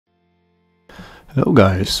Hello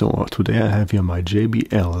guys, so today I have here my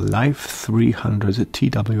JBL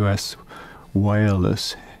LIVE300tws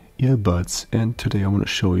wireless earbuds, and today I want to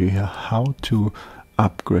show you here how to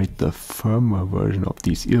upgrade the firmware version of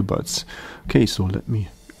these earbuds. Okay, so let me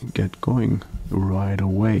get going right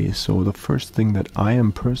away. So the first thing that I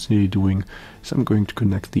am personally doing is I'm going to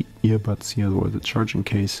connect the earbuds here, or the charging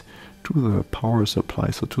case, to the power supply,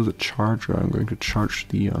 so to the charger. I'm going to charge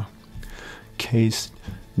the case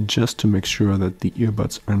just to make sure that the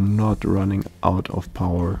earbuds are not running out of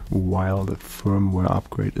power while the firmware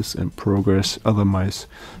upgrade is in progress. Otherwise,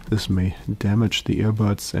 this may damage the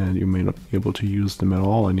earbuds and you may not be able to use them at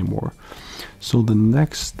all anymore. So the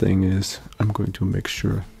next thing is I'm going to make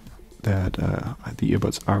sure that the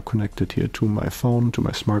earbuds are connected here to my phone, to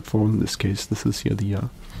my smartphone. In this case, this is here the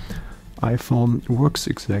iPhone. It works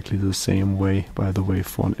exactly the same way, by the way,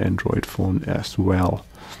 for an Android phone as well.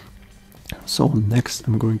 So next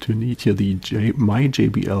I'm going to need here the my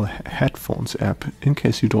JBL Headphones app. In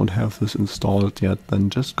case you don't have this installed yet, then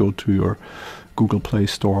just go to your Google Play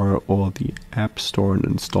Store or the App Store and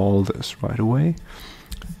install this right away.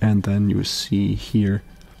 And then you see here,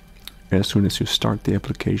 as soon as you start the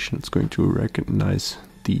application, it's going to recognize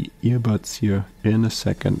the earbuds here in a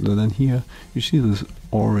second. And then here you see this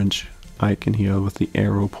orange icon here with the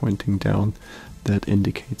arrow pointing down. That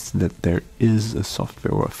indicates that there is a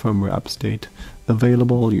software or a firmware update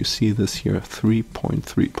available. You see this here,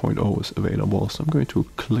 3.3.0 is available. So I'm going to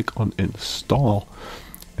click on install.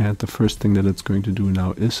 And the first thing that it's going to do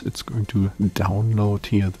now is it's going to download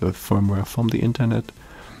here the firmware from the internet.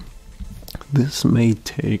 This may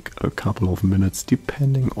take a couple of minutes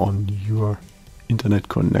depending on your internet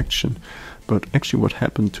connection. But actually what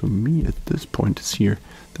happened to me at this point is here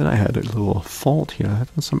that I had a little fault here. I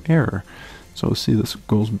had some error. So see, this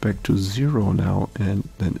goes back to 0 now, and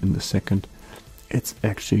then in a second it's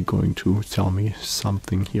actually going to tell me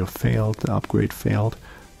something here failed, the upgrade failed,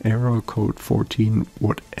 error code 14,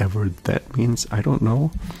 whatever that means, I don't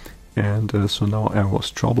know. And so now I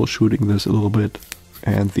was troubleshooting this a little bit,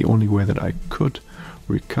 and the only way that I could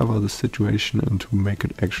recover the situation and to make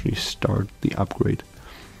it actually start the upgrade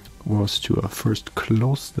was to first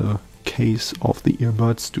close the case of the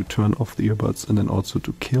earbuds, to turn off the earbuds, and then also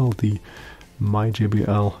to kill the My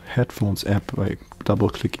JBL Headphones app by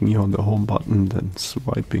double clicking here on the home button, then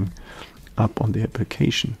swiping up on the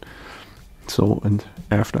application. So, and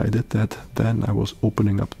after I did that, then I was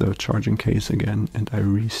opening up the charging case again, and I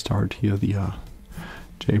restart here the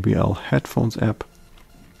JBL Headphones app.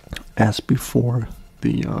 As before,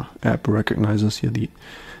 the app recognizes here the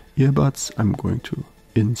earbuds. I'm going to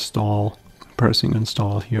install, pressing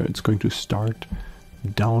install here. It's going to start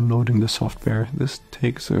downloading the software. This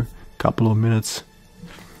takes a couple of minutes,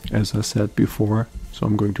 as I said before, so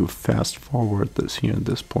I'm going to fast forward this here at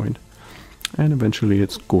this point, and eventually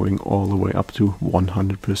it's going all the way up to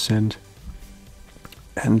 100%,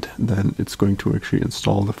 and then it's going to actually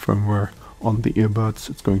install the firmware on the earbuds.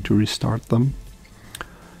 It's going to restart them,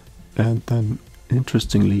 and then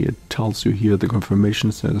interestingly it tells you here the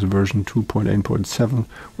confirmation says version 2.8.7,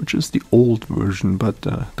 which is the old version, but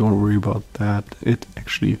don't worry about that, it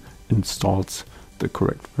actually installs the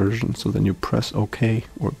correct version. So then you press OK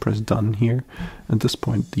or press done here. At this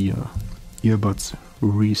point the earbuds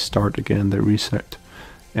restart again, they reset,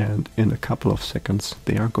 and in a couple of seconds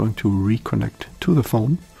they are going to reconnect to the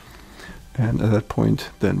phone, and at that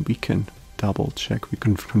point then we can double check, we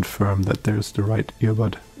can confirm that there's the right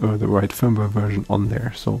earbud or the right firmware version on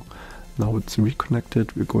there. So now it's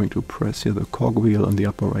reconnected. We're going to press here the cogwheel in the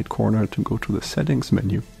upper right corner to go to the settings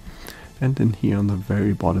menu. And then here on the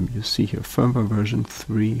very bottom you see here firmware version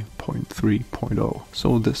 3.3.0.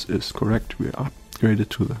 So this is correct, we are upgraded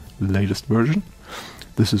to the latest version.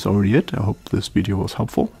 This is already it. I hope this video was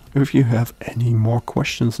helpful. If you have any more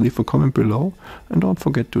questions, leave a comment below, and don't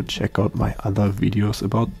forget to check out my other videos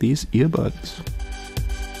about these earbuds.